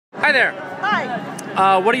Hi there.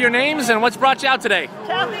 Hi. What are your names and what's brought you out today?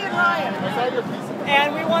 Kathy and Ryan.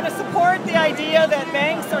 And we want to support the idea that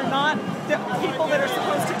banks are not the people that are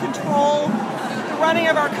supposed to control the running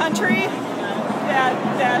of our country, that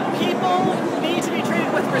people need to be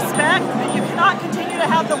treated with respect, that you cannot continue to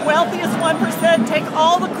have the wealthiest 1% take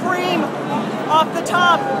all the cream off the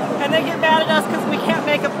top and then get mad at us because we can't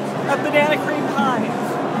make a banana cream pie.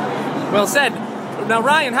 Well said. Now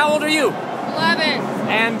Ryan, how old are you? 11.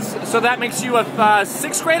 And so that makes you a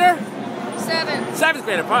 6th grader? 7. 7th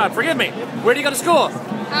grader, forgive me. Where do you go to school?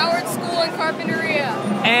 Howard School in Carpinteria.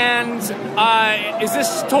 And is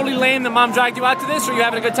this totally lame that Mom dragged you out to this, or are you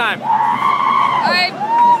having a good time? I'm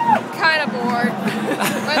kind of bored.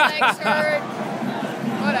 My legs hurt.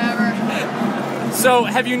 Whatever. So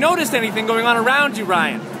have you noticed anything going on around you,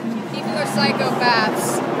 Ryan? People are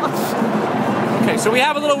psychopaths. Okay, so we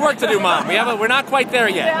have a little work to do, Mom. We're not quite there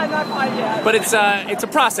yet. Yeah, not quite yet. But it's a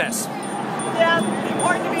process. Yeah,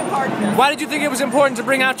 important to be a part of this. Why did you think it was important to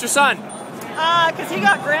bring out your son? Because he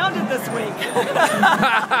got grounded this week.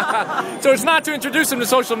 So it's not to introduce him to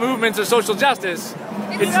social movements or social justice.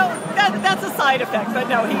 You know, that's a side effect, but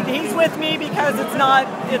no, he's with me because it's not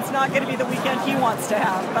going to be the weekend he wants to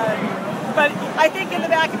have. But I think in the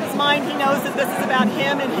back of his mind he knows that this is about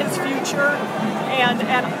him and his future and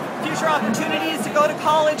future opportunities to go to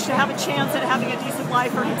college, to have a chance at having a decent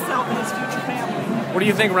life for himself and his future family. What do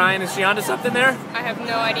you think, Ryan? Is she onto something there? I have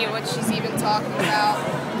no idea what she's even talking about.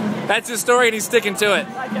 That's his story and he's sticking to it.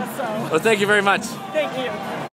 I guess so. Well, thank you very much. Thank you.